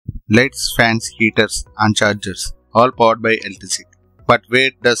lights, fans, heaters and chargers, all powered by electricity. But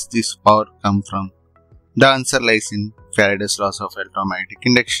where does this power come from? The answer lies in Faraday's laws of electromagnetic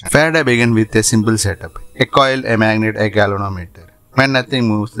induction. Faraday began with a simple setup: a coil, a magnet, a galvanometer. When nothing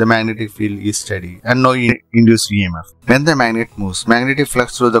moves, the magnetic field is steady and no induced EMF. When the magnet moves, magnetic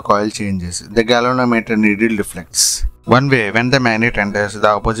flux through the coil changes. The galvanometer needle reflects one way when the magnet enters, the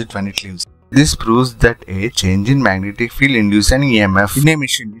opposite when it leaves. This proves that a change in magnetic field induces an EMF. In a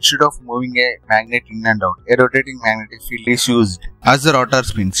machine, instead of moving a magnet in and out, a rotating magnetic field is used. As the rotor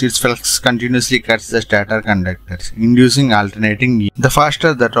spins, its flux continuously cuts the stator conductors, inducing alternating EMF. The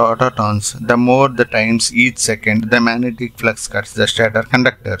faster the rotor turns, the more the times each second the magnetic flux cuts the stator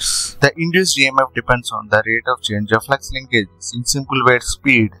conductors. The induced EMF depends on the rate of change of flux linkages. In simple words,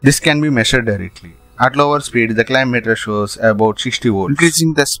 speed. This can be measured directly. At lower speed, the climb meter shows about 60 volts.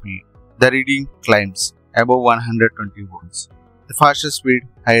 Increasing the speed, the reading climbs above 120 volts. The faster speed,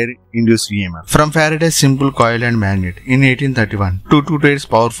 higher induced EMF. From Faraday's simple coil and magnet in 1831 to today's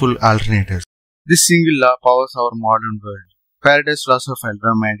powerful alternators, this single law powers our modern world. Faraday's laws of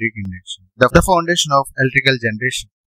electromagnetic induction, the foundation of electrical generation.